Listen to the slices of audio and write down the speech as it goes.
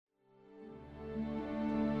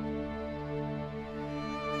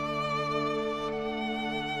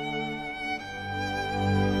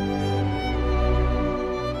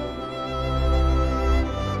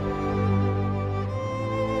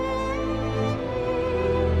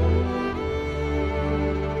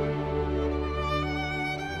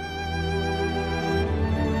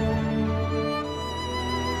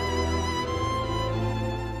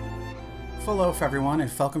Hello, everyone,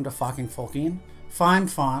 and welcome to Fucking Folking. Fine,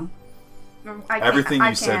 fawn. Everything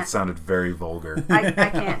you said sounded very vulgar. I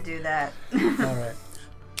can't do that. All right.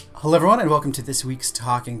 Hello, everyone, and welcome to this week's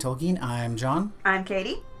Talking Tolkien. I'm John. I'm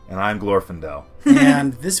Katie. And I'm Glorfindel.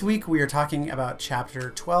 And this week we are talking about Chapter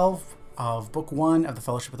 12 of Book 1 of the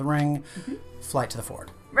Fellowship of the Ring, Flight to the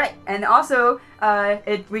Ford. Right, and also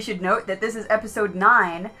we should note that this is Episode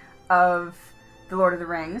 9 of The Lord of the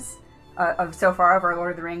Rings. Of our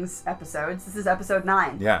Lord of the Rings episodes. This is Episode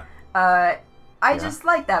 9. Yeah. I just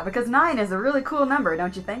like that because 9 is a really cool number,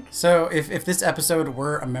 don't you think? So if this episode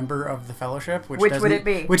were a member of the Fellowship, which would it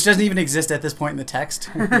be? Which doesn't even exist at this point in the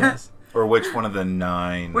text. Yes. Or which one of the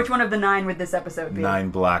 9... Which one of the 9 would this episode be?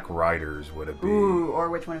 9 Black Riders would it be? Ooh,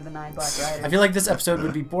 or which one of the 9 Black Riders? I feel like this episode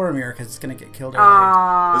would be Boromir because it's going to get killed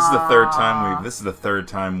early. This is the third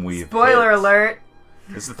time we've Spoiler alert.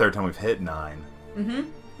 This is the third time we've hit 9. Mm-hmm.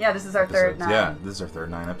 Yeah, this is our third 9. Yeah, this is our third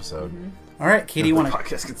 9 episode. Mm-hmm. All right, Katie, you want to...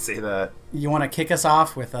 podcast could say that. You want to kick us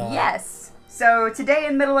off with... Yes. So today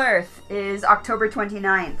in Middle-earth is October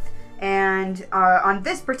 29th. And on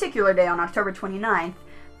this particular day, on October 29th,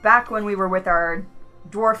 back when we were with our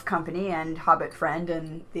dwarf company and Hobbit friend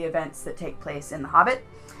and the events that take place in The Hobbit,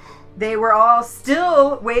 they were all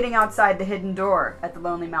still waiting outside the hidden door at the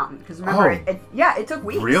Lonely Mountain. Because remember, it took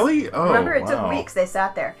weeks. Really? Oh, remember, it took weeks. They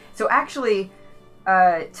sat there. So actually...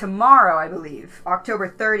 tomorrow, I believe, October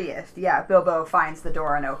 30th, Bilbo finds the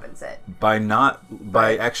door and opens it.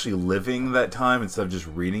 By actually living that time instead of just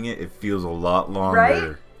reading it, it feels a lot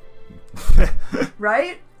longer. Right?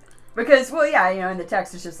 Right? Because, in the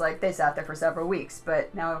text it's just like they sat there for several weeks,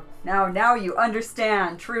 but now you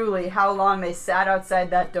understand truly how long they sat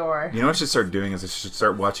outside that door. You know what I should start doing is I should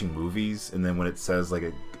start watching movies, and then when it says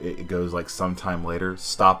like it goes like sometime later,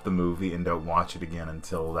 stop the movie and don't watch it again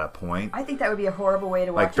until that point. I think that would be a horrible way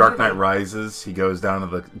to watch like Dark Knight Rises, he goes down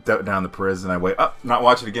to the prison, I wait, not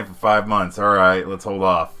watch it again for 5 months. All right, let's hold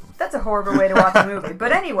off. That's a horrible way to watch a movie.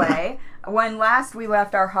 But anyway, when last we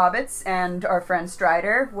left our hobbits and our friend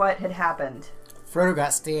Strider, what had happened? Frodo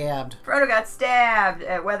got stabbed. Frodo got stabbed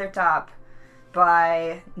at Weathertop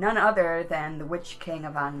by none other than the Witch King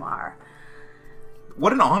of Anwar.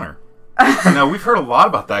 What an honor. Now, we've heard a lot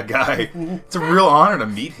about that guy. It's a real honor to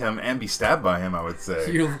meet him and be stabbed by him, I would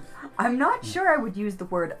say. I'm not sure I would use the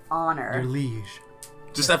word honor. Your liege.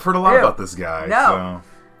 Just, I've heard a lot about this guy. No.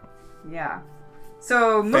 So. Yeah.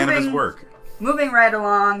 So, fan of his work. Moving right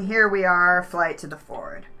along, here we are, Flight to the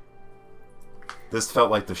Ford. This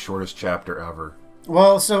felt like the shortest chapter ever.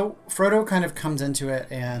 Well, so Frodo kind of comes into it,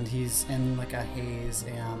 and he's in like a haze,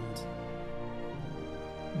 and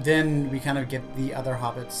then we kind of get the other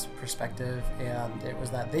hobbits' perspective, and it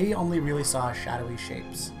was that they only really saw shadowy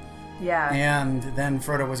shapes. Yeah. And then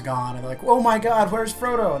Frodo was gone, and they're like, oh my god, where's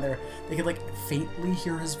Frodo? And they could like faintly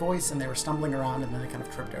hear his voice, and they were stumbling around, and then they kind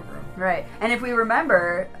of tripped over him. Right. And if we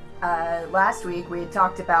remember, last week we had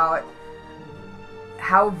talked about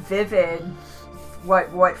how vivid what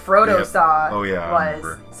Frodo saw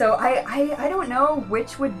was. So I don't know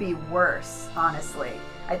which would be worse, honestly.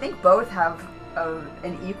 I think both have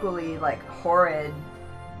an equally like horrid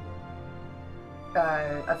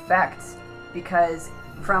effect, because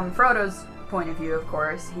from Frodo's point of view, of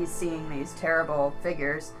course, he's seeing these terrible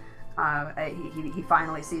figures. He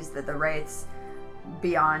finally sees that the wraiths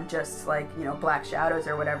beyond just like black shadows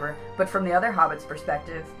or whatever. But from the other hobbits'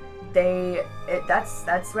 perspective, that's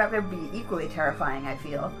that would be equally terrifying, I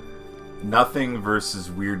feel. Nothing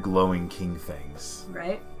versus weird glowing king things.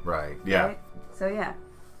 Right. Yeah. Right? So yeah.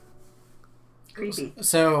 Creepy.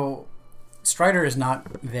 So Strider is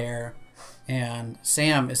not there, and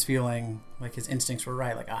Sam is feeling like his instincts were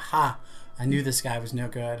right. Like, aha, I knew this guy was no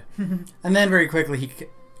good. And then very quickly he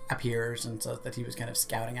appears and says that he was kind of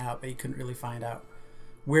scouting out, but he couldn't really find out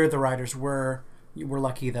where the riders were. We're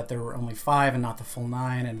lucky that there were only 5 and not the full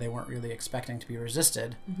 9, and they weren't really expecting to be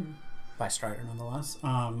resisted by Strider nonetheless.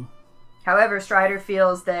 However, Strider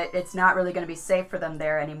feels that it's not really going to be safe for them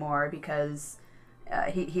there anymore because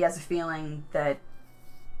he has a feeling that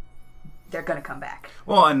they're going to come back.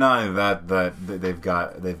 Well, and not only that they've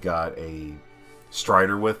got a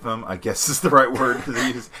Strider with them, I guess is the right word to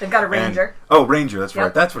use. They've got a ranger. Ranger, that's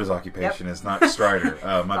right. That's what his occupation is, not Strider.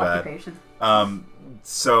 My occupation. Bad.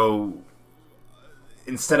 So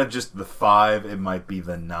instead of just the 5, it might be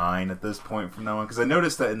the 9 at this point from now on. Because I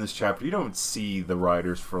noticed that in this chapter, you don't see the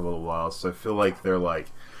riders for a little while, so I feel like they're like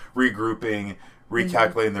regrouping,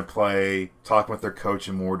 recalculating their play, talking with their coach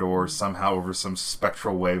in Mordor somehow over some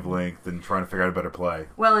spectral wavelength and trying to figure out a better play.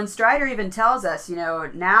 Well, and Strider even tells us,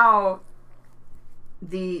 now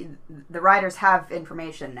the riders have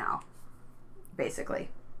information now, basically.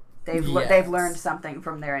 they've learned something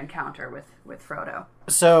from their encounter with Frodo.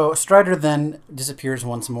 So Strider then disappears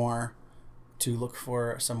once more to look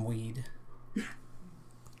for some weed.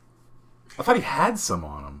 I thought he had some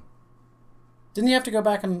on him. Didn't he have to go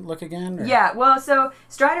back and look again? Or? Yeah, well, so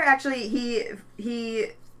Strider actually, he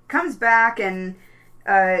comes back and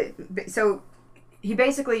so he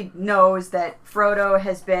basically knows that Frodo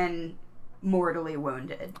has been mortally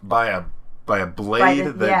wounded. By a blade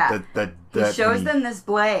that he shows them this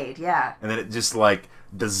blade, yeah. And then it just like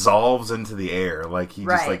dissolves into the air. Like he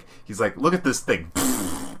just like he's like, look at this thing.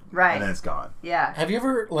 Right. And then it's gone. Yeah. Have you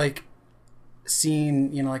ever like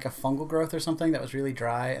seen, like a fungal growth or something that was really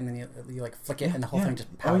dry, and then you like flick it and the whole thing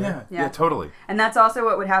just powder? Yeah, totally. And that's also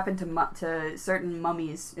what would happen to certain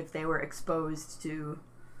mummies if they were exposed to.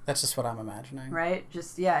 That's just what I'm imagining. Right?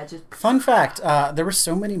 Just. Fun fact: there were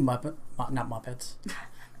so many not Muppets.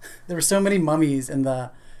 There were so many mummies in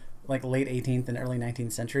the like late 18th and early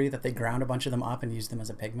 19th century that they ground a bunch of them up and used them as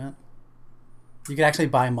a pigment. You could actually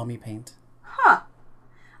buy mummy paint. Huh.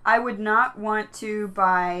 I would not want to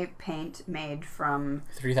buy paint made from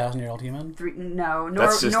 3,000-year-old human.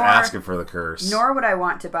 That's just asking for the curse. Nor would I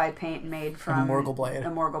want to buy paint made from a Morgul blade. A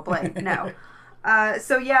Morgul blade. No.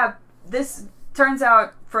 So yeah, this turns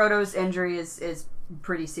out Frodo's injury is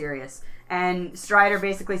pretty serious, and Strider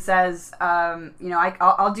basically says,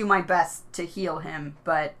 I'll do my best to heal him,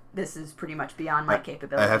 but this is pretty much beyond my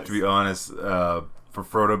capabilities. I have to be honest. For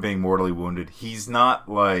Frodo being mortally wounded, he's not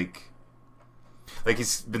like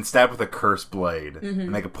he's been stabbed with a cursed blade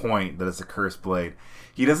and make a point that it's a cursed blade.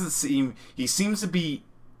 He seems to be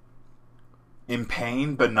in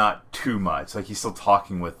pain, but not too much. Like he's still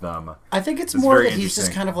talking with them. I think it's more that he's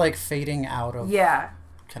just kind of like fading out of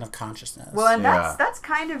kind of consciousness. Well, and that's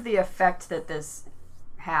kind of the effect that this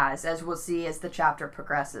has, as we'll see as the chapter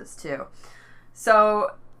progresses too.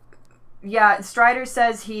 So yeah, Strider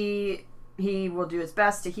says he will do his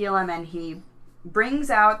best to heal him, and he brings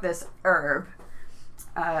out this herb,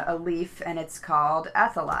 a leaf, and it's called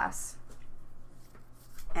Athelas.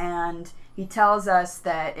 And he tells us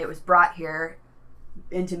that it was brought here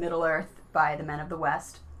into Middle-earth by the Men of the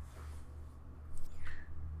West.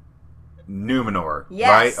 Numenor,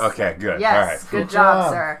 yes. Right? Okay, good. Yes, all right. Good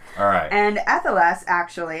job, sir. All right. And Athelas,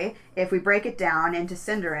 actually, if we break it down into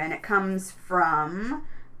Sindarin, it comes from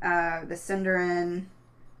the Sindarin...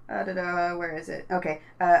 where is it? Okay.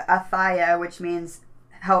 Athaya, which means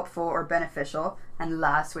helpful or beneficial, and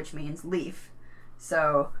las, which means leaf.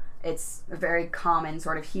 So it's a very common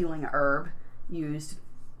sort of healing herb used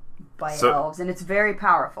by elves, and it's very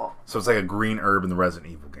powerful. So it's like a green herb in the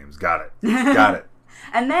Resident Evil games. Got it. Got it.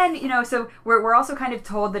 And then, so we're also kind of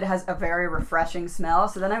told that it has a very refreshing smell.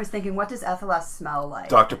 So then I was thinking, what does Athelas smell like?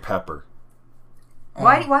 Dr. Pepper.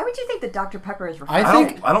 Why would you think that Dr. Pepper is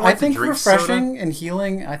refreshing? I think refreshing soda. and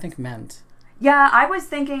healing, I think mint. Yeah, I was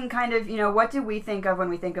thinking kind of, what do we think of when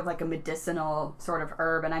we think of like a medicinal sort of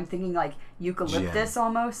herb? And I'm thinking like eucalyptus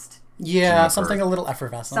almost. Yeah, Juniper. Something a little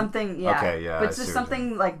effervescent. Something, yeah. Okay, yeah. But it's just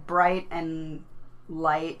something like bright and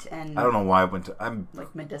light and... I don't know why I went to...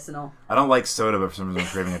 like medicinal. I don't like soda, but for some reason I'm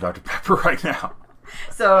craving a Dr. Pepper right now.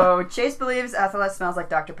 So, Chase believes Athelas smells like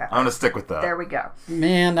Dr. Pepper. I'm going to stick with that. There we go.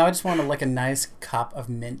 Man, now I just want to like a nice cup of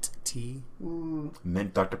mint tea. Ooh.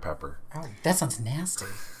 Mint Dr. Pepper. Oh, that sounds nasty.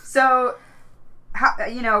 So,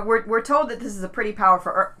 we're told that this is a pretty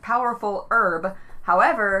powerful herb.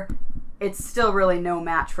 However, it's still really no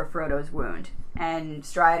match for Frodo's wound. And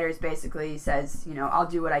Strider basically says, I'll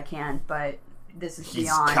do what I can, but this is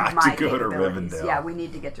beyond my capabilities. He's got to go to Rivendell. Yeah, we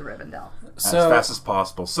need to get to Rivendell. As fast as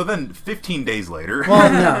possible. So then, 15 days later... Well,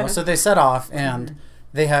 no. So they set off, and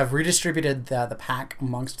they have redistributed the pack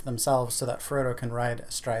amongst themselves so that Frodo can ride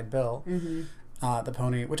astride Bill, the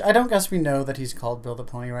pony. Which I don't guess we know that he's called Bill the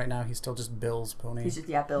Pony right now. He's still just Bill's pony. He's just,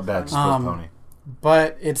 Bill's That's pony. Bill's pony.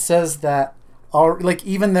 But it says that...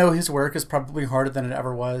 even though his work is probably harder than it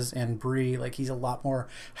ever was in Bree, he's a lot more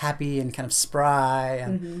happy and kind of spry,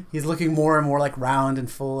 and he's looking more and more like round and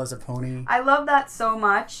full as a pony. I love that so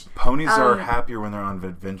much. Ponies are happier when they're on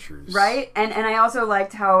adventures. Right? And I also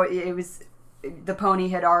liked how it was... The pony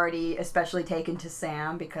had already especially taken to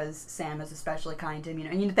Sam, because Sam is especially kind to him.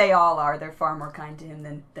 And they all are. They're far more kind to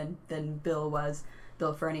him than Bill was,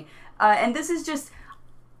 Bill Fernie. And this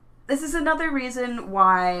is another reason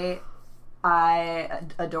why... I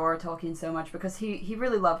adore Tolkien so much, because he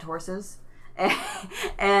really loved horses,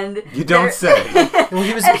 and you don't say. Well,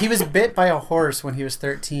 he was bit by a horse when he was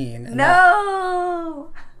 13.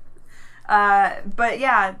 No, but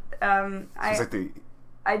yeah,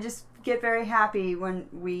 I just get very happy when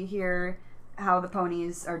we hear how the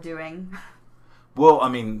ponies are doing. Well, I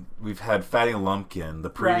mean, we've had Fatty Lumpkin, the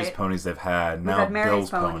previous Right. ponies they've had. We've Now had Mary's Bill's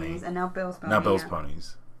ponies, pony. and now Bill's pony. Now Bill's yeah.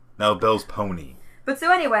 ponies. Now Bill's pony. But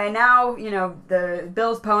so anyway, now, the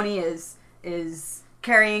Bill's pony is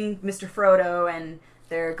carrying Mr. Frodo, and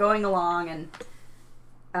they're going along, and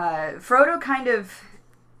Frodo kind of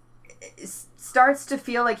starts to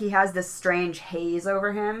feel like he has this strange haze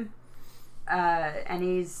over him, and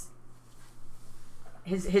his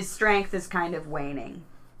strength is kind of waning.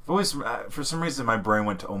 Always, for some reason, my brain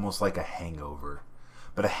went to almost like a hangover.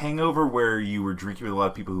 But a hangover where you were drinking with a lot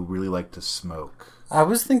of people who really like to smoke. I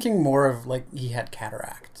was thinking more of like he had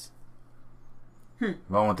cataracts. We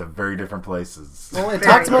all went to very different places. Well, it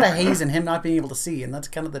talks about a haze and him not being able to see, and that's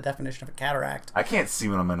kind of the definition of a cataract. I can't see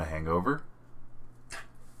when I'm in a hangover.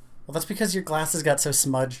 Well, that's because your glasses got so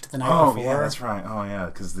smudged the night Oh, before. yeah, that's right. Oh, yeah,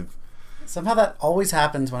 because Somehow that always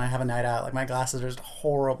happens when I have a night out. Like, my glasses are just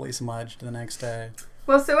horribly smudged the next day.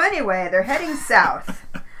 Well, so anyway, they're heading south,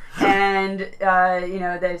 and,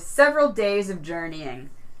 there's several days of journeying.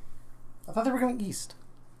 I thought they were going east.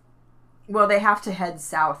 Well, they have to head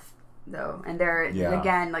south, though, and they're, Yeah.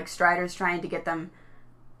 again, like, Strider's trying to get them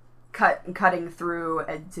cutting through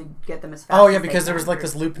to get them as fast Oh, as yeah, they because there can was, like, through.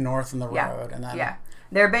 this loop north in the Yeah. road, and then... Yeah.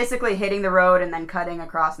 They're basically hitting the road and then cutting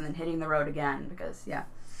across and then hitting the road again, because, yeah.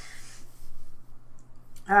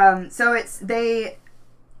 So it's...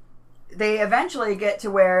 They eventually get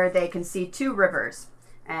to where they can see two rivers,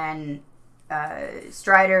 and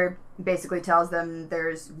Strider basically tells them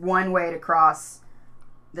there's one way to cross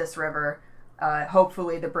this river.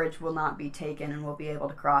 Hopefully the bridge will not be taken and we'll be able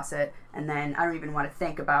to cross it. And then I don't even want to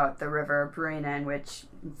think about the river Bruinen, which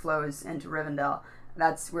flows into Rivendell.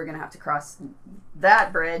 We're going to have to cross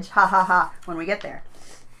that bridge, when we get there.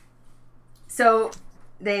 So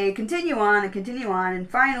they continue on, and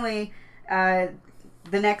finally,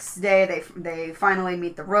 the next day they finally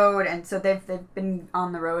meet the road, and so they've been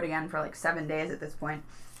on the road again for like 7 days at this point.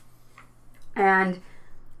 And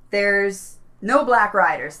there's no Black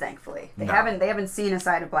Riders, thankfully. They haven't seen a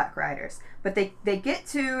sight of Black Riders. But they get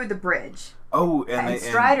to the bridge. Oh, and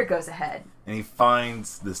Strider goes ahead. And he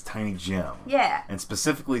finds this tiny gem. Yeah. And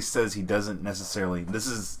specifically says he doesn't necessarily...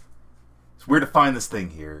 It's weird to find this thing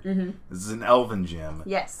here. Mm-hmm. This is an elven gem.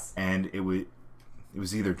 Yes. And it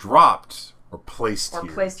was either dropped or placed here. Or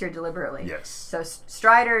placed here deliberately. Yes. So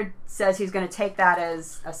Strider says he's going to take that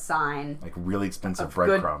as a sign. Like really expensive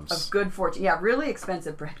breadcrumbs. Of good fortune. Yeah, really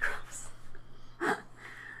expensive breadcrumbs.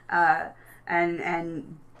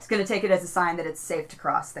 And it's going to take it as a sign that it's safe to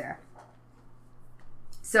cross there.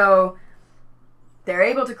 So they're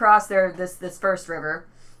able to cross this first river.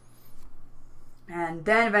 And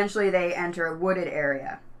then eventually they enter a wooded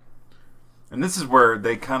area. And this is where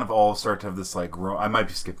they kind of all start to have this like I might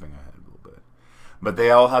be skipping ahead a little bit. But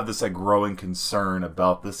they all have this like growing concern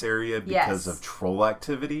about this area because of troll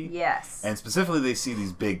activity. Yes. And specifically they see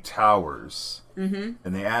these big towers. Mm-hmm.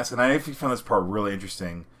 And they ask, and I actually found this part really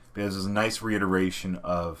interesting because there's a nice reiteration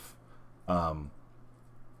of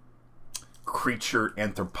creature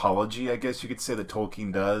anthropology, I guess you could say, that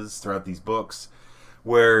Tolkien does throughout these books,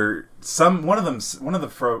 where one of the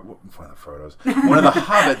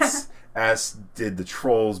hobbits asked, did the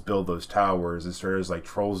trolls build those towers? And Strider's like,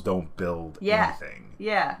 trolls don't build anything.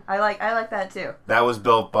 Yeah, I like that too. That was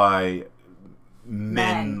built by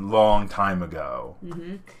men long time ago.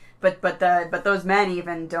 Mm-hmm. But those men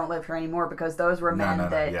even don't live here anymore because those were men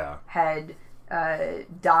that had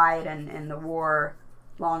died in the war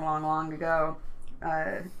long ago.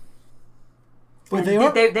 But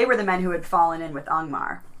they were the men who had fallen in with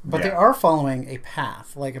Angmar. But they are following a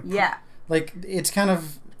path, like it's kind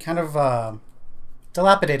of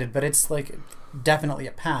dilapidated, but it's like definitely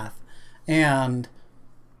a path. And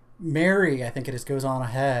Mary, I think it is, goes on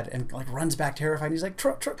ahead and like runs back terrified. And he's like,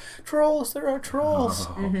 trolls! There are trolls!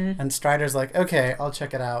 Oh. Mm-hmm. And Strider's like, okay, I'll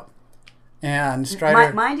check it out. And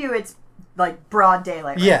Strider, mind you, it's like broad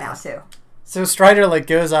daylight now too. So Strider like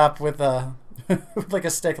goes up with with like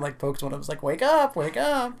a stick and like pokes one of them. It's like, wake up!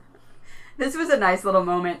 This was a nice little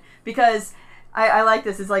moment because I like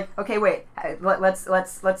this. It's like, okay, wait,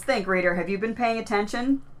 let's think, reader. Have you been paying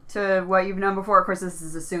attention to what you've known before? Of course, this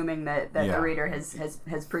is assuming that the reader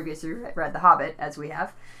has previously read The Hobbit, as we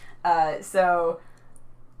have. So,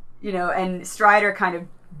 and Strider kind of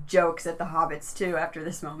jokes at the hobbits too after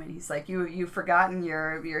this moment. He's like, you've forgotten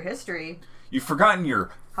your history. You've forgotten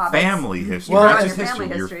your hobbits. Family history. Well, not just your history,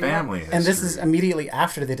 family your history, family history. And this is immediately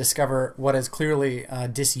after they discover what is clearly a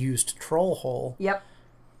disused troll hole. Yep.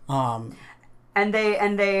 And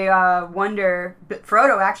they wonder. But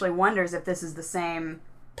Frodo actually wonders if this is the same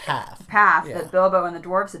path that Bilbo and the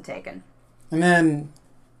dwarves had taken. And then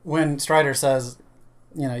when Strider says,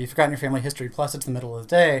 you've forgotten your family history. Plus, it's the middle of the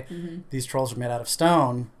day. Mm-hmm. These trolls are made out of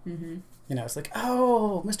stone. Mm-hmm. It's like,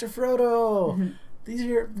 oh, Mr. Frodo,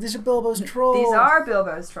 Mm-hmm. these are Bilbo's trolls. These are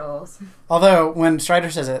Bilbo's trolls. Although when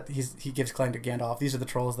Strider says it, he gives claim to Gandalf. These are the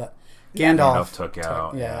trolls that Gandalf took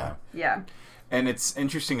out. Yeah. Yeah. And it's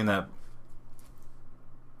interesting in that.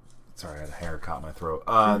 Sorry, I had a hair caught in my throat.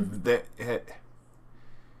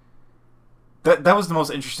 That was the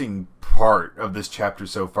most interesting part of this chapter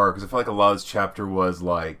so far, because I feel like a lot of this chapter was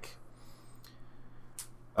like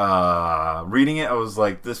reading it. I was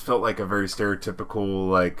like, this felt like a very stereotypical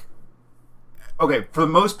like. Okay, for the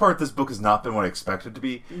most part, this book has not been what I expected it to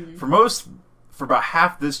be. Mm-hmm. For about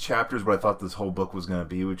half this chapter is what I thought this whole book was going to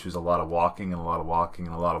be, which was a lot of walking and a lot of walking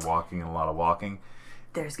and a lot of walking and a lot of walking.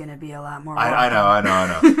 There's going to be a lot more walking. I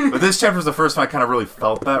know. But this chapter was the first time I kind of really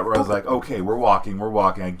felt that, where I was like, okay, we're walking.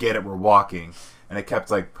 I get it, we're walking. And it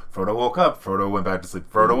kept like, Frodo woke up, Frodo went back to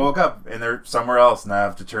sleep, Frodo woke up, and they're somewhere else, and I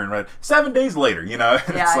have to turn red. 7 days later, And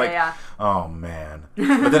it's like, oh man.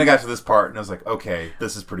 But then I got to this part, and I was like, okay,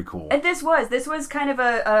 this is pretty cool. And this was kind of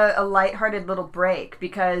a lighthearted little break,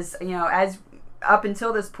 because, as up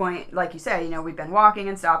until this point, like you said, we've been walking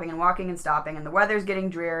and stopping and walking and stopping, and the weather's getting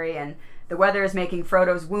dreary, and the weather is making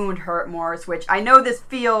Frodo's wound hurt more, which I know this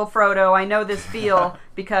feel, Frodo,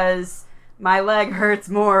 because my leg hurts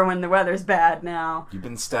more when the weather's bad now. You've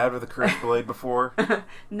been stabbed with a cursed blade before?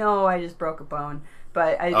 No, I just broke a bone.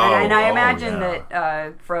 But I imagine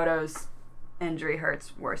that Frodo's injury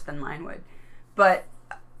hurts worse than mine would. But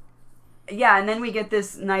yeah, and then we get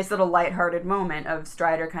this nice little lighthearted moment of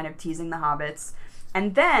Strider kind of teasing the hobbits.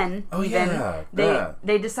 And then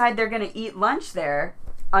they decide they're going to eat lunch there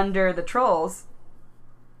under the trolls.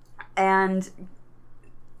 And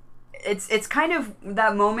it's kind of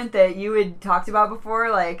that moment that you had talked about before,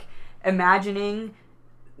 like imagining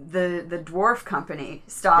the dwarf company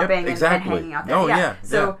stopping and hanging out there.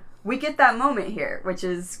 So we get that moment here, which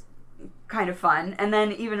is kind of fun. And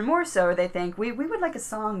then even more so, they think, we would like a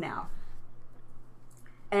song now.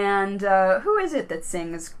 And who is it that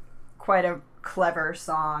sings quite a clever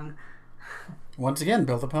song? Once again,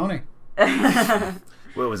 Bill the Pony.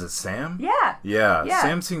 What was it, Sam? Yeah.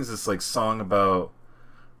 Sam sings this like song about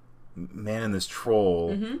man and this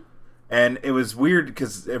troll. Mm-hmm. And it was weird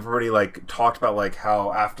because everybody like talked about like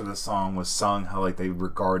how after the song was sung, how like they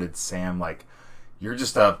regarded Sam like, you're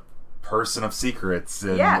just a person of secrets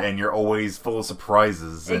and you're always full of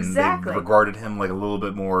surprises. Exactly. And they regarded him like a little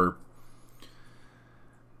bit more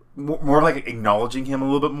like acknowledging him a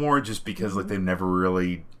little bit more, just because like they've never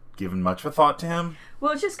really given much of a thought to him.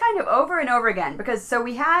 Well, it's just kind of over and over again, because so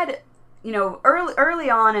we had, early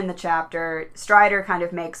on in the chapter, Strider kind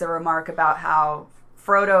of makes a remark about how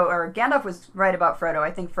Frodo, or Gandalf was right about Frodo.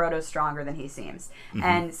 I think Frodo's stronger than he seems. Mm-hmm.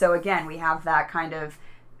 And so again, we have that kind of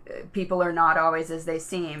people are not always as they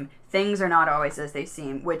seem. Things are not always as they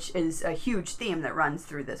seem, which is a huge theme that runs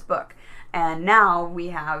through this book. And now we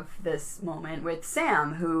have this moment with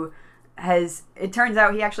Sam, who it turns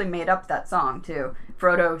out he actually made up that song too.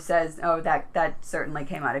 Frodo says, oh, that certainly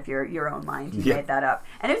came out of your own mind. You made that up.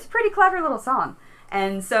 And it was a pretty clever little song.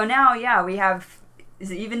 And so now, we have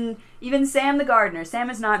even Sam the gardener. Sam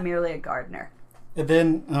is not merely a gardener. And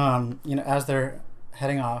then, as they're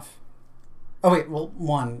heading off, oh wait, well,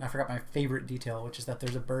 I forgot my favorite detail, which is that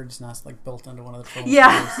there's a bird's nest like built into one of the trolls.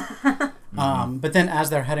 Yeah. But then as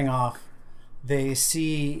they're heading off, they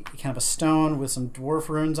see kind of a stone with some dwarf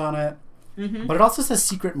runes on it. Mm-hmm. But it also says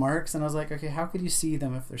secret marks, and I was like, okay, how could you see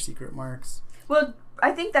them if they're secret marks? Well,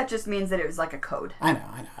 I think that just means that it was like a code. I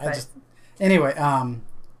know. Anyway,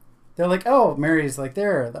 they're like, oh, Mary's like,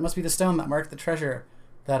 that must be the stone that marked the treasure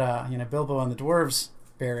that Bilbo and the dwarves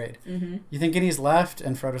buried. Mm-hmm. You think any's left?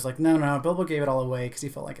 And Frodo's like, no, Bilbo gave it all away because he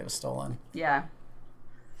felt like it was stolen. Yeah.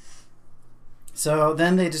 So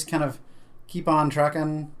then they just kind of keep on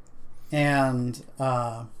trucking, and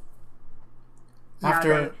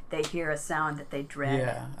after they hear a sound that they dread.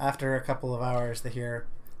 Yeah, after a couple of hours, they hear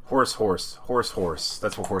horse.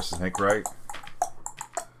 That's what horses make, right?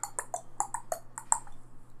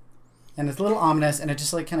 And it's a little ominous, and it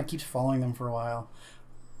just like kind of keeps following them for a while.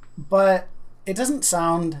 But it doesn't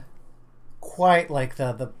sound quite like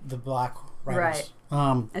the Black Riders.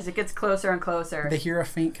 Right. As it gets closer and closer, they hear a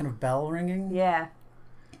faint kind of bell ringing. Yeah.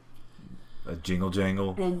 A jingle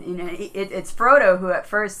jangle. And it's Frodo who at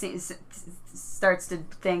first starts to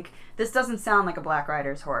think, this doesn't sound like a Black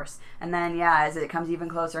Rider's horse. And then, as it comes even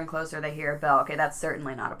closer and closer, they hear a bell. Okay, that's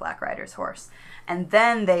certainly not a Black Rider's horse. And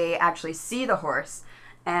then they actually see the horse.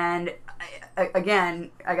 And again,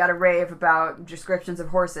 I got to rave about descriptions of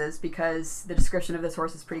horses, because the description of this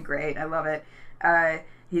horse is pretty great. I love it.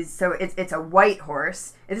 It's a white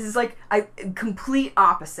horse. This is like a complete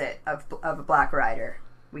opposite of a black rider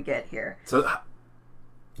we get here. So,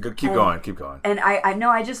 keep going. And I know,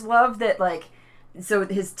 I just love that, like, so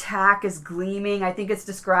his tack is gleaming. I think it's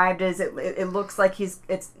described as it looks like his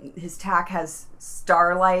tack has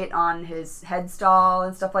starlight on his headstall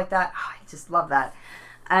and stuff like that. Oh, I just love that.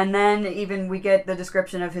 And then even we get the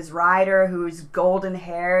description of his rider, whose golden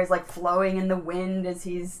hair is like flowing in the wind as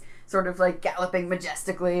he's sort of like galloping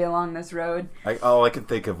majestically along this road. All I can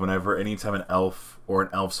think of anytime an elf or an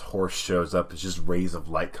elf's horse shows up, it's just rays of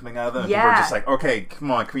light coming out of them. Yeah. People are just like, okay,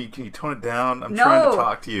 come on, can you tone it down? I'm trying to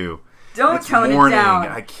talk to you. Don't tone it down.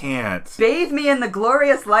 I can't. Bathe me in the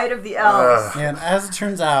glorious light of the elves. And as it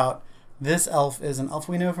turns out, this elf is an elf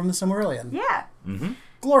we know from the Silmarillion. Yeah. Mm-hmm.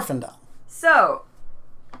 Glorfindel. So,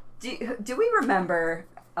 do we remember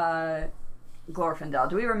Glorfindel?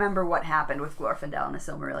 Do we remember what happened with Glorfindel in the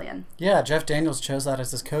Silmarillion? Yeah, Jeff Daniels chose that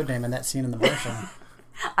as his code name in that scene in The Martian.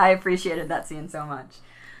 I appreciated that scene so much.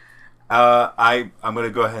 I'm going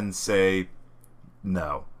to go ahead and say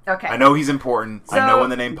no. Okay. I know he's important. So, I know when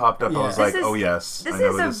the name popped up, yeah. I was like, oh yes, I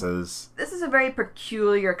know what this is. This is a very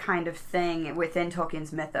peculiar kind of thing within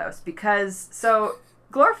Tolkien's mythos, because, so,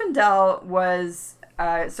 Glorfindel was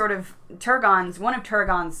sort of one of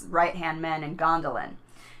Turgon's right-hand men in Gondolin.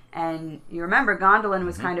 And you remember, Gondolin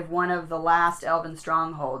was kind of one of the last elven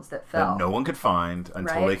strongholds that fell. That no one could find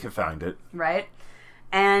until they could find it. Right?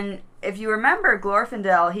 And if you remember,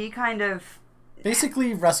 Glorfindel, he kind of...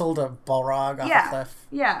 Basically wrestled a Balrog off a cliff.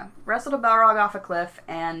 Yeah, wrestled a Balrog off a cliff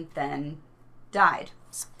and then died.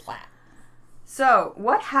 Splat. So,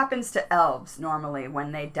 what happens to elves normally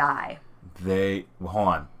when they die? Hold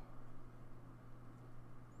on.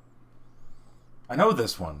 I know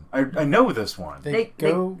this one. I know this one. They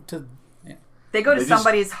go to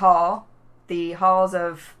somebody's hall. The halls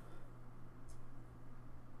of...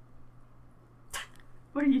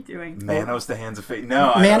 What are you doing? Manos, the Hands of Fate.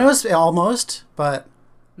 No, Manos almost, but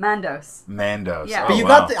Mandos. Yeah. But you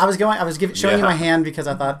got I was showing you my hand because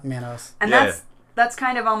I thought Manos. And that's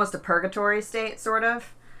kind of almost a purgatory state, sort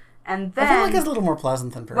of. And then I feel like it's a little more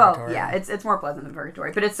pleasant than purgatory. Well, yeah, it's more pleasant than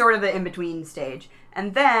purgatory, but it's sort of the in between stage.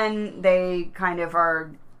 And then they kind of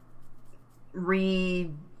are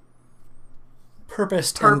repurposed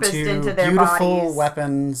into their beautiful bodies.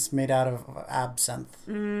 Weapons made out of absinthe.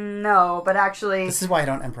 No, but actually, this is why I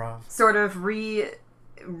don't improv. Sort of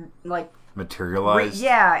materialized.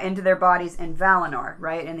 Into their bodies in Valinor,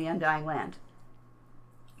 right, in the Undying Land.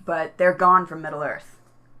 But they're gone from Middle Earth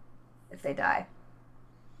if they die.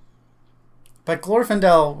 But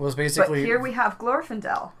Glorfindel was basically... But here we have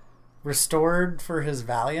Glorfindel. Restored for his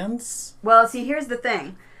valiance? Well, see, here's the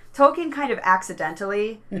thing. Tolkien kind of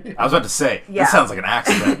accidentally... I was about to say, this sounds like an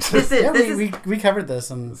accident. We covered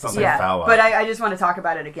this. And sounds like a foul. But I just want to talk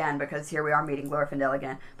about it again because here we are meeting Glorfindel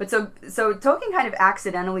again. But so Tolkien kind of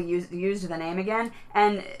accidentally used the name again,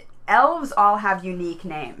 and elves all have unique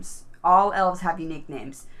names. All elves have unique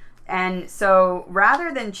names. And so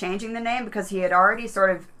rather than changing the name, because he had already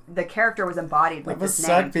sort of... The character was embodied with this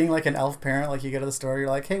name. It would suck being like an elf parent. Like you go to the store, you're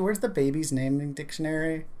like, hey, where's the baby's naming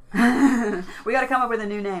dictionary? We got to come up with a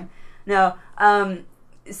new name. No.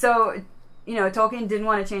 So, Tolkien didn't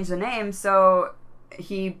want to change the name, so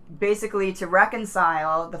he basically, to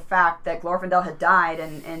reconcile the fact that Glorfindel had died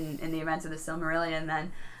in the events of the Silmarillion,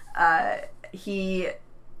 then he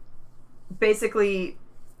basically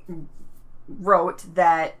wrote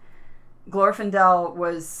that Glorfindel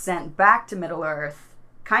was sent back to Middle-earth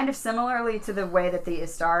kind of similarly to the way that the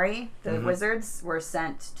Istari, the wizards, were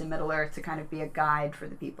sent to Middle-earth to kind of be a guide for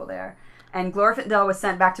the people there. And Glorfindel was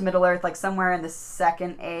sent back to Middle-earth like somewhere in the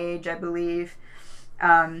Second Age, I believe.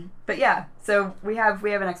 But yeah, so we have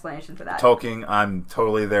an explanation for that. Tolkien, I'm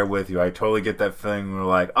totally there with you. I totally get that feeling. We're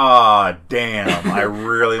like, damn, I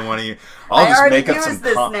really want to. I'll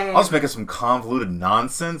just make up some convoluted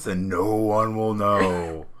nonsense, and no one will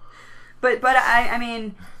know. but I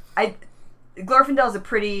mean, Glorfindel's a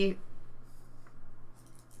pretty.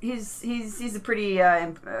 He's a pretty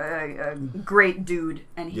great dude,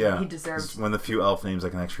 and he deserves. One of the few elf names I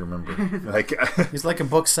can actually remember. He's like a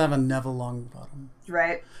book 7 Neville Longbottom.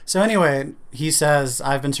 Right. So anyway, he says,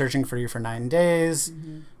 "I've been searching for you for 9 days."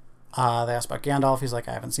 They asked about Gandalf. He's like,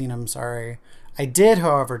 "I haven't seen him. Sorry." I did,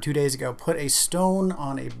 however, 2 days ago, put a stone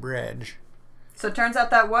on a bridge. So it turns out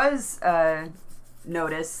that was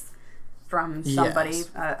notice from somebody,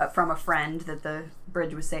 from a friend, that the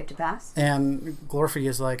bridge was safe to pass. And Glorfy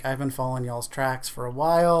is like, I've been following y'all's tracks for a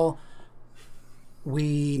while.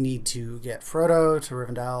 We need to get Frodo to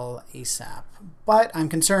Rivendell ASAP. But I'm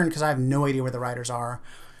concerned because I have no idea where the riders are.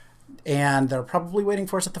 And they're probably waiting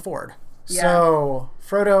for us at the ford. Yeah. So,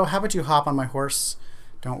 Frodo, how about you hop on my horse?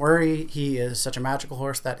 Don't worry, he is such a magical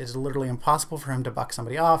horse that it is literally impossible for him to buck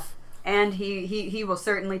somebody off. And he will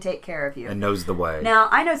certainly take care of you. And knows the way. Now,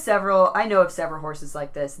 I know of several horses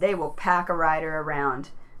like this. They will pack a rider around.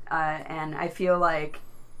 And I feel like,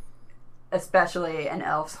 especially an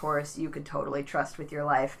elf's horse, you could totally trust with your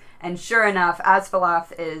life. And sure enough,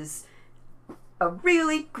 Asfaloth is a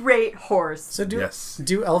really great horse. So Yes.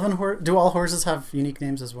 do all horses have unique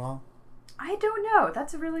names as well? I don't know.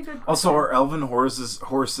 That's a really good question. Also, are elven horses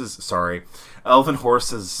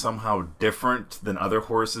somehow different than other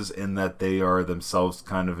horses in that they are themselves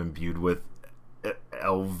kind of imbued with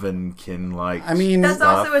elvenkin-like that's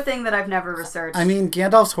stuff? also a thing that I've never researched. I mean,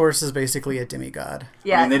 Gandalf's horse is basically a demigod.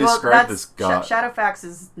 Yeah, I mean, they describe this god. Shadowfax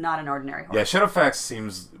is not an ordinary horse. Yeah, Shadowfax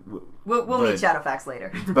seems... We'll meet Shadowfax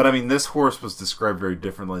later. But, I mean, this horse was described very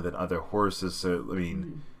differently than other horses, so, I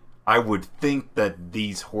mean... I would think that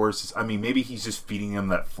these horses... I mean, maybe he's just feeding them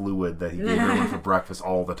that fluid that he gave everyone for breakfast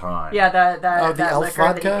all the time. Yeah, the elf liquor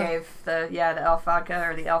vodka? that he gave. The elf vodka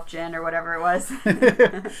or the elf gin or whatever it was.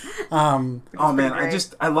 Oh, man,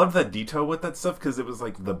 great. I loved that detail with that stuff because it was,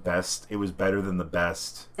 like, the best. It was better than the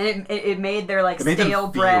best. And it made their, like, It made them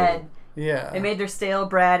stale feel- bread... Yeah. It made their stale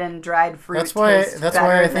bread and dried fruit That's why taste I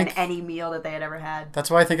better think- than any meal that they had ever had.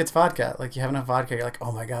 That's why I think it's vodka. Like, you have enough vodka, you're like,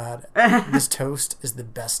 oh my god, this toast is the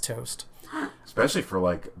best toast. Especially for,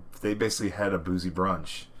 like, they basically had a boozy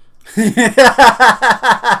brunch.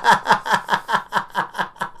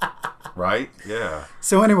 Right? Yeah.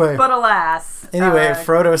 So anyway, But alas...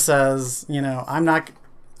 Frodo says, I'm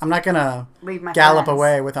not gonna leave my gallop friends.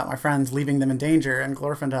 away without my friends, leaving them in danger. And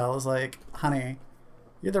Glorfindel is like, honey,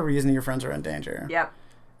 you're the reason your friends are in danger. Yep.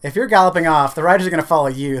 If you're galloping off, the riders are going to follow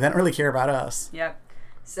you. They don't really care about us. Yep.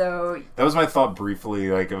 So... That was my thought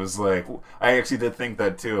briefly. Like, it was like, I actually did think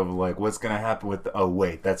that too, of like, what's going to happen with oh,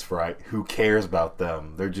 wait, that's right. Who cares about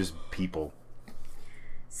them? They're just people.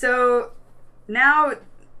 So, now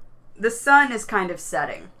the sun is kind of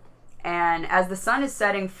setting. And as the sun is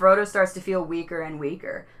setting, Frodo starts to feel weaker and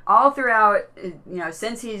weaker. All throughout,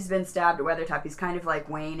 since he's been stabbed at Weathertop, he's kind of like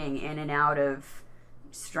waning in and out of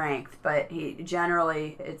strength, but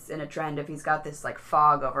it's in a trend of he's got this like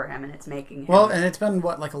fog over him and it's making him... Well, and it's been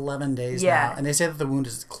like 11 days Yeah. now, and they say that the wound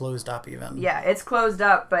is closed up even. Yeah, it's closed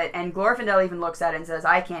up, and Glorfindel even looks at it and says,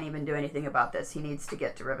 I can't even do anything about this. He needs to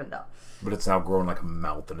get to Rivendell. But it's now growing like a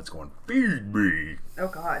mouth and it's going, feed me. Oh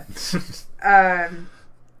god.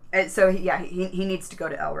 And so he needs to go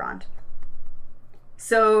to Elrond.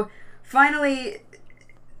 So finally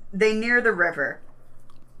they near the river,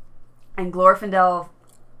 and Glorfindel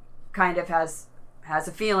kind of has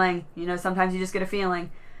a feeling. Sometimes you just get a feeling.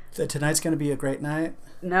 That tonight's going to be a great night.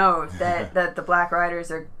 No, that the Black Riders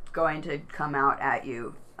are going to come out at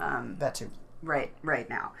you. That too. Right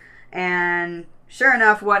now. And sure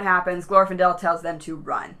enough, what happens? Glorfindel tells them to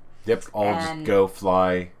run. Yep, just go,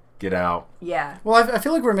 fly, get out. Yeah. Well, I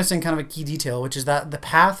feel like we're missing kind of a key detail, which is that the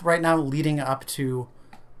path right now leading up to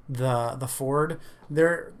the ford,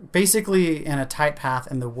 they're basically in a tight path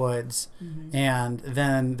in the woods, and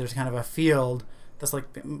then there's kind of a field that's like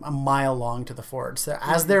a mile long to the ford. So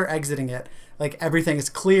as they're exiting it, like everything is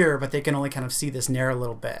clear, but they can only kind of see this narrow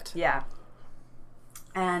little bit. Yeah.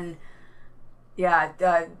 And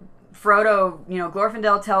Frodo,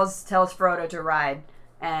 Glorfindel tells Frodo to ride,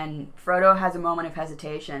 and Frodo has a moment of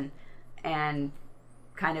hesitation and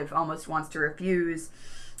kind of almost wants to refuse.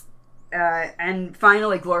 And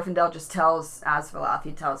finally, Glorfindel just tells Asfaloth,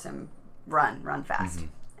 he tells him, run fast.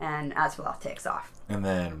 And Asfaloth takes off. And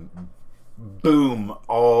then, boom,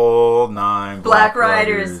 all 9 Black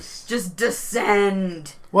Riders just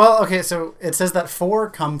descend. Well, okay, so it says that 4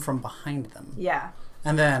 come from behind them. Yeah.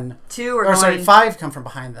 And then... 5 come from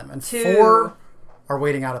behind them. And 2 4 are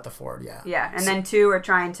waiting out at the ford, yeah. Yeah, and then 2 are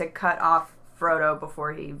trying to cut off Frodo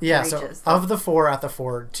before he reaches. So of the 4 at the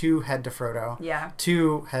ford, 2 head to Frodo. Yeah.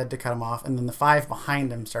 2 head to cut him off, and then the 5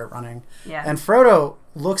 behind him start running. Yeah. And Frodo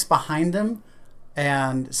looks behind him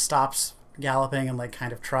and stops galloping and like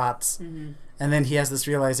kind of trots. And then he has this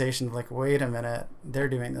realization of like, wait a minute, they're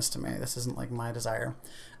doing this to me. This isn't like my desire.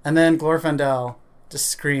 And then Glorfindel just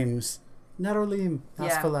screams, Narolim,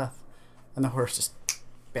 Asfaleth. And the horse just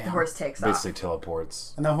bam. The horse takes off. Basically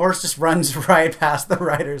teleports. And the horse just runs right past the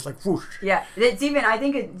riders, like whoosh. Yeah, it's even. I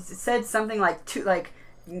think it said something like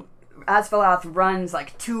Asfaloth runs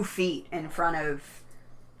like 2 feet in front of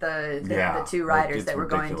the 2 riders that were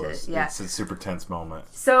ridiculous. going to. Yeah, It's a super tense moment.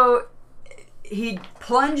 So he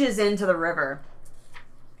plunges into the river,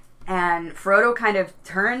 and Frodo kind of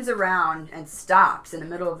turns around and stops in the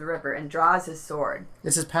middle of the river and draws his sword.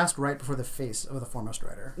 This is passed right before the face of the foremost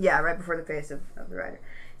rider. Yeah, right before the face of the rider.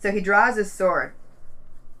 So he draws his sword.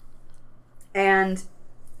 And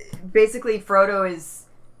basically Frodo is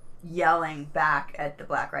yelling back at the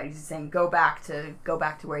Black Riders. He's saying, go back to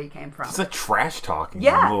where you came from. It's like trash talking.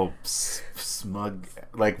 Yeah. A little smug.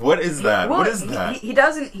 Like, what is that? Well, what is that? He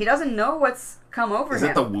doesn't know what's come over Is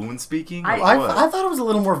him. it the wound speaking? I thought it was a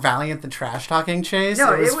little more valiant than trash talking, Chase.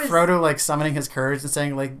 No, it was it was Frodo like summoning his courage and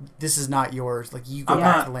saying like, "This is not yours. Like you go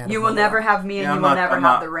back to the land. You of will Mordor." never have me, and Yeah, you will never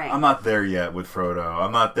have the ring. I'm not there yet with Frodo.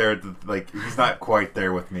 I'm not there. He's not quite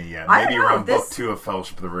there with me yet. I Maybe don't know, around book 2 of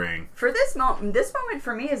Fellowship of the Ring. For this moment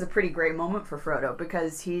for me is a pretty great moment for Frodo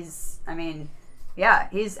because he's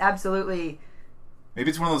absolutely. Maybe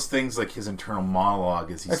it's one of those things like his internal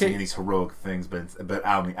monologue is he's saying these heroic things, but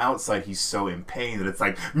out on the outside he's so in pain that it's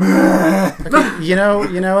like. Okay, you know,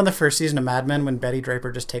 in the first season of Mad Men when Betty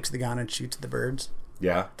Draper just takes the gun and shoots the birds.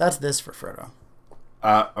 Yeah. That's this for Frodo.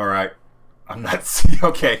 All right. I'm not seeing.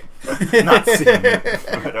 Okay, not seeing it,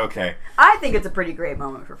 but okay. I think it's a pretty great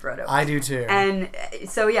moment for Frodo. I do too. And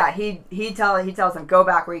so yeah, he tells him go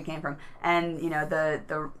back where you came from, and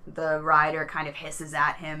the rider kind of hisses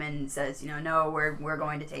at him and says, no, we're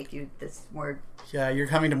going to take you. You're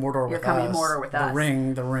coming to Mordor with us. You're coming to Mordor with us.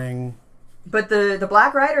 The ring. But the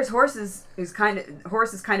Black Rider's horse is kind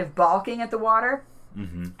of balking at the water,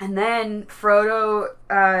 and then Frodo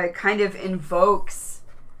kind of invokes.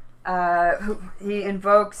 He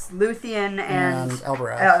invokes Luthien and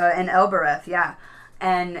Elbereth, yeah,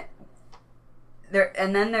 and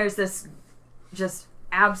then there's this just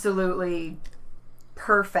absolutely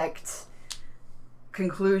perfect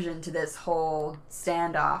conclusion to this whole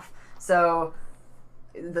standoff. So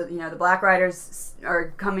the Black Riders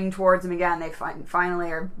are coming towards him again. They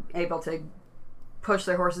finally are able to push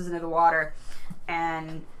their horses into the water,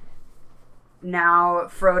 and now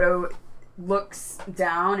Frodo looks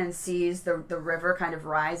down and sees the river kind of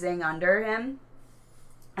rising under him,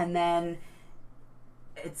 and then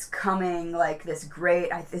it's coming like this great,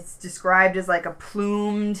 it's described as like a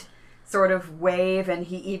plumed sort of wave, and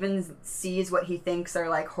he even sees what he thinks are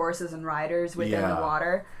like horses and riders within the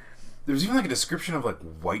water. There's even like a description of like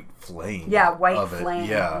white flame. Yeah, white flame.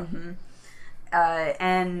 Yeah.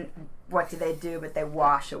 And what do they do? But they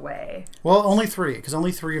wash away. Well, only 3, because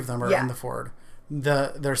only 3 of them are in the ford.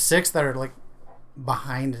 There's 6 that are like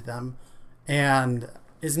behind them, and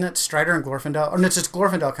isn't it Strider and Glorfindel? Or no, it's just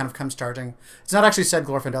Glorfindel kind of comes charging. It's not actually said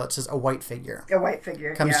Glorfindel; it says a white figure. A white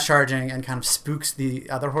figure comes charging and kind of spooks the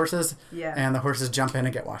other horses. Yeah, and the horses jump in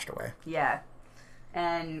and get washed away. Yeah,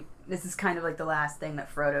 and this is kind of like the last thing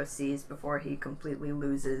that Frodo sees before he completely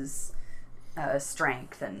loses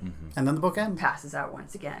strength and then the book ends. Passes out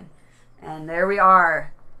once again, and there we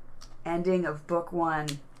are, ending of book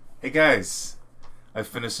 1. Hey guys, I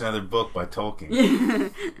finished another book by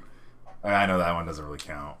Tolkien. I know that one doesn't really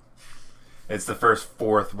count. It's the first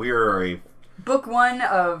 4th. We are book 1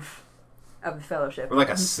 of the Fellowship. We're like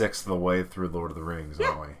a 6th of the way through Lord of the Rings,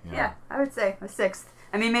 aren't we? Yeah, I would say a 6th.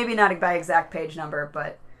 I mean, maybe not by exact page number,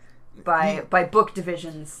 but by book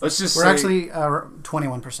divisions. Let's just we're actually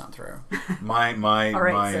 21% through. My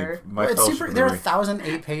it's super. There are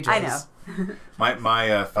 1,008 pages. I know.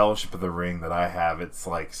 my Fellowship of the Ring that I have, it's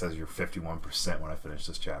like says you're 51% when I finish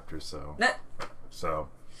this chapter. So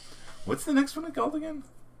what's the next one called again?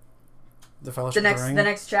 The Fellowship of the Ring. The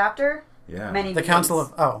next chapter. Yeah. Many the meetings. Council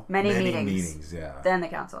of many meetings. Yeah. Then the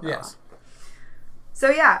Council. Yes. So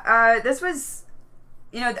yeah, this was,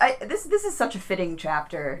 this is such a fitting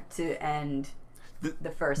chapter to end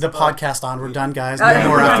the first. The book. podcast on. We're done, guys. Yeah,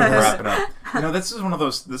 More we're after this. wrapping up. This is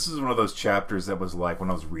one of those chapters that was like when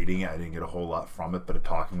I was reading it, I didn't get a whole lot from it, but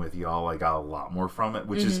talking with y'all, I got a lot more from it,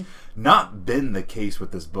 which has not been the case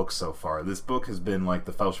with this book so far. This book has been like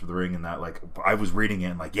the Fellowship of the Ring, and that like I was reading it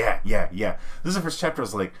and like yeah. This is the first chapter. I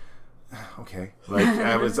was like, okay, like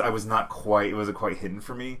I was not quite. It wasn't quite hidden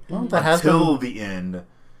for me until the end.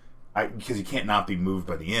 Because you can't not be moved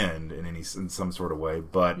by the end in some sort of way,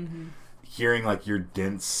 but hearing like your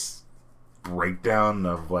dense breakdown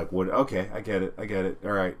of like what I get it,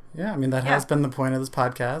 all right. Yeah, I mean that has been the point of this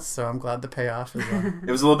podcast, so I'm glad the payoff is it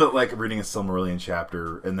was a little bit like reading a Silmarillion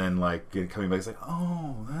chapter and then like coming back, it's like,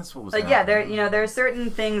 oh, that's what was happening. There are certain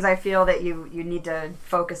things I feel that you need to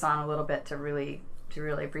focus on a little bit to really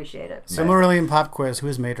appreciate it. Silmarillion pop quiz. Who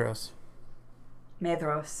is Maedhros?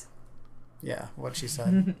 Maedhros. Yeah, what she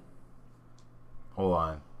said. Hold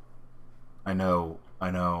on. I know.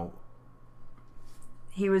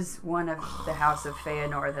 He was one of the House of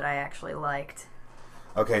Feanor that I actually liked.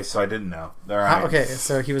 Okay, so I didn't know. All right. Okay,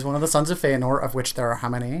 so he was one of the sons of Feanor, of which there are how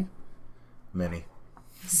many? Many.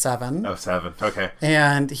 7. Oh, 7. Okay.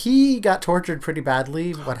 And he got tortured pretty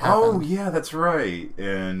badly. What happened? Oh, yeah, that's right.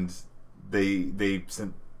 And they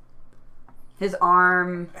sent His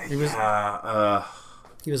arm. He was Yeah.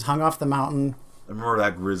 he was hung off the mountain I remember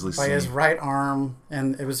that grizzly by scene. his right arm,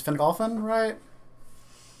 and it was Fingolfin, right?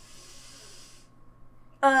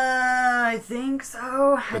 I think so.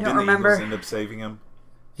 I But don't didn't the remember. Eagles end up saving him?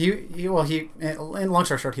 He in long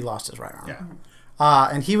story short, he lost his right arm. Yeah.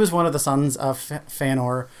 And he was one of the sons of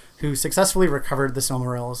Fëanor who successfully recovered the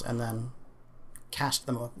Silmarils and then cast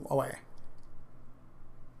them away.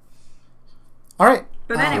 All right.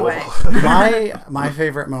 But anyway. my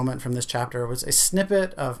favorite moment from this chapter was a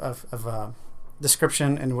snippet of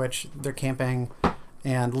description in which they're camping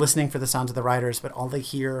and listening for the sounds of the riders, but all they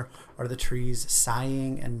hear are the trees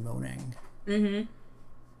sighing and moaning.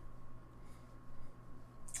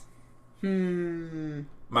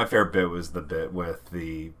 My favorite bit was the bit with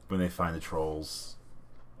when they find the trolls,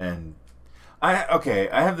 and I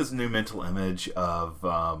have this new mental image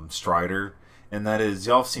of Strider, and that is,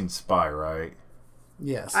 y'all have seen Spy, right?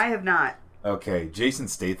 Yes. I have not. Okay, Jason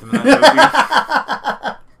Statham in that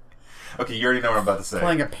movie. Okay, you already know what I'm about to say.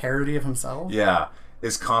 Playing a parody of himself? Yeah,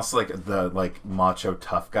 is constantly the macho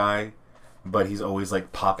tough guy, but he's always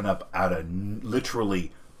popping up out of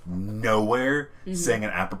literally nowhere, saying an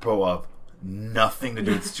apropos of nothing to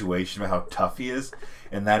do with the situation about how tough he is,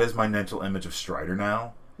 and that is my mental image of Strider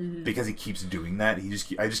now. Because he keeps doing that.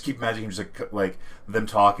 I just keep imagining him just like them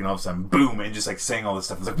talking, all of a sudden, boom, and just saying all this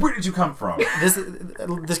stuff. It's like, where did you come from?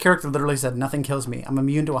 This character literally said, "Nothing kills me. I'm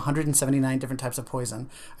immune to 179 different types of poison.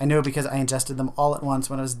 I know because I ingested them all at once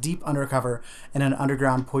when I was deep undercover in an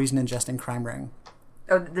underground poison-ingesting crime ring."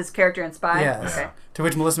 Oh, this character in Spy? Yes. Okay. To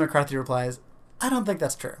which Melissa McCarthy replies, "I don't think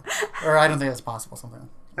that's true. Or I don't think that's possible, something."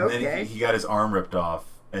 And Okay. then he got his arm ripped off,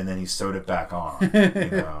 and then he sewed it back on. You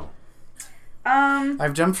know.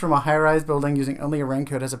 I've jumped from a high-rise building using only a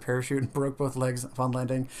raincoat as a parachute and broke both legs upon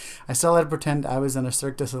landing. I still had to pretend I was in a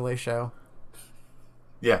Cirque du Soleil show.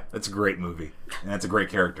 Yeah, that's a great movie, and that's a great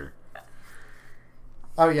character.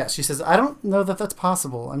 Oh, yeah. She says, "I don't know that that's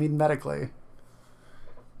possible. I mean, medically."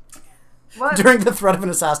 What? During the threat of an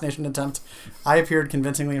assassination attempt, I appeared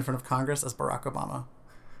convincingly in front of Congress as Barack Obama.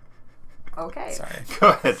 Okay. Sorry. Go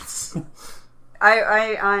ahead.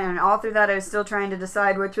 And all through that, I was still trying to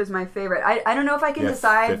decide which was my favorite. I don't know if I can You have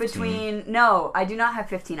decide 15. between. No, I do not have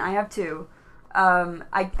 15. I have 2.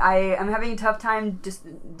 I am having a tough time just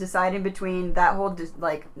deciding between that whole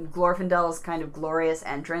Glorfindel's kind of glorious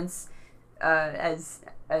entrance as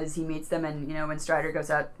he meets them, and when Strider goes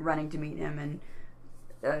out running to meet him, and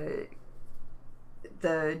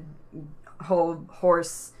the whole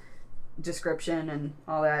horse description and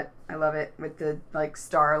all that. I love it, with the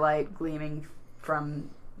starlight gleaming from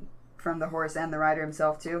the horse and the rider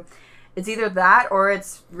himself too. It's either that or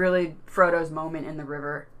it's really Frodo's moment in the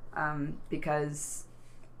river, because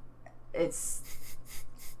it's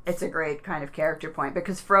a great kind of character point,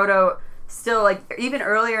 because Frodo still, even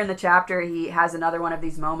earlier in the chapter, he has another one of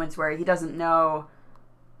these moments where he doesn't know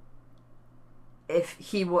if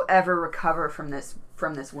he will ever recover from this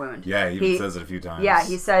wound. Yeah, he even says it a few times. Yeah,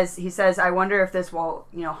 he says, "I wonder if this will,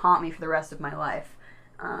 haunt me for the rest of my life."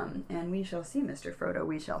 And we shall see, Mr. Frodo,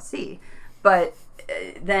 we shall see. But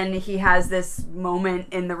then he has this moment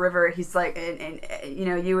in the river. He's like, and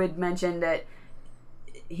you had mentioned that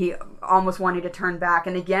he almost wanted to turn back.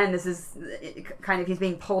 And again, this is kind of, he's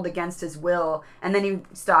being pulled against his will. And then he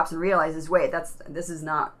stops and realizes, wait, this is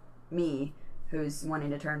not me who's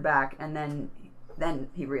wanting to turn back. And then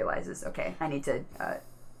he realizes, okay, I need to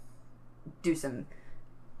do some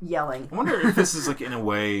yelling. I wonder if this is in a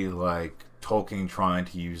way Tolkien trying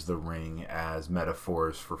to use the ring as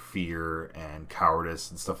metaphors for fear and cowardice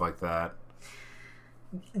and stuff like that.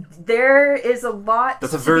 There is a lot.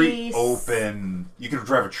 That's a very open. You could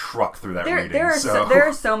drive a truck through that reading. There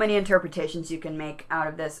are so many interpretations you can make out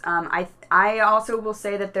of this. I also will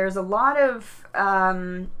say that there's a lot of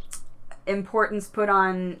importance put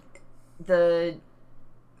on the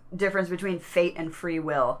difference between fate and free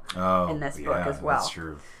will in this book as well. That's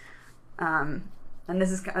true. And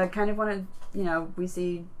this is kind of one of, we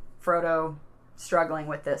see Frodo struggling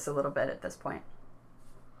with this a little bit at this point.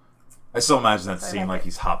 I still imagine that scene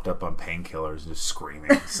he's hopped up on painkillers and just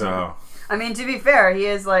screaming. So, I mean, to be fair, he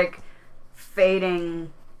is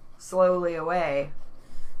fading slowly away.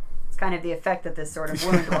 It's kind of the effect that this sort of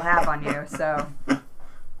wound will have on you. So,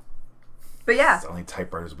 but yeah, the only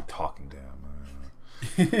typewriters will be talking to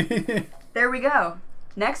him. There we go.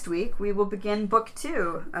 Next week, we will begin book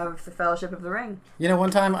 2 of The Fellowship of the Ring.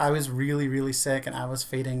 One time I was really, really sick and I was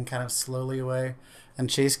fading kind of slowly away. And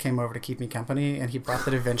Chase came over to keep me company and he brought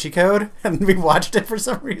the Da Vinci Code and we watched it for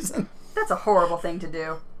some reason. That's a horrible thing to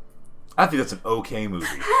do. I think that's an okay movie.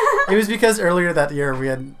 It was because earlier that year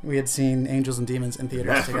we had seen Angels and Demons in theaters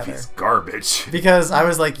That together. movie's garbage. Because I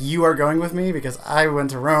was like, you are going with me because I went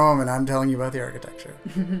to Rome and I'm telling you about the architecture.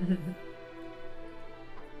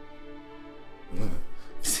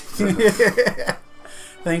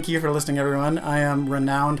 Thank you for listening, everyone. I am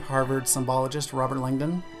renowned Harvard symbologist Robert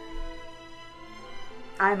Langdon.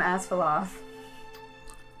 I'm Asfaloth.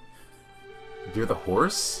 You're the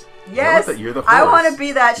horse? Yes, You're the horse. I want to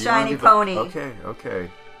be that You wanna shiny be the- pony.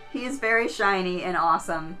 Okay. He's very shiny and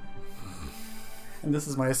awesome. And this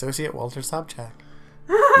is my associate, Walter Sobchak.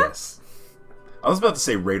 Yes. I was about to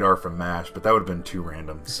say Radar from MASH, but that would have been too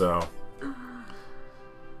random, so...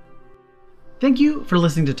 Thank you for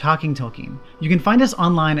listening to Talking Tolkien. You can find us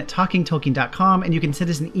online at talkingtolkien.com, and you can send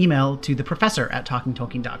us an email to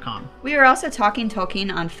theprofessor@talkingtolkien.com. We are also Talking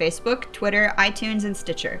Tolkien on Facebook, Twitter, iTunes, and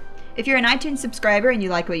Stitcher. If you're an iTunes subscriber and you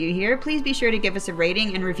like what you hear, please be sure to give us a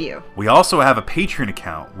rating and review. We also have a Patreon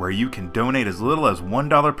account where you can donate as little as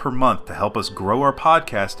 $1 per month to help us grow our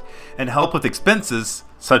podcast and help with expenses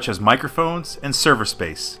such as microphones and server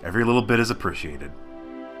space. Every little bit is appreciated.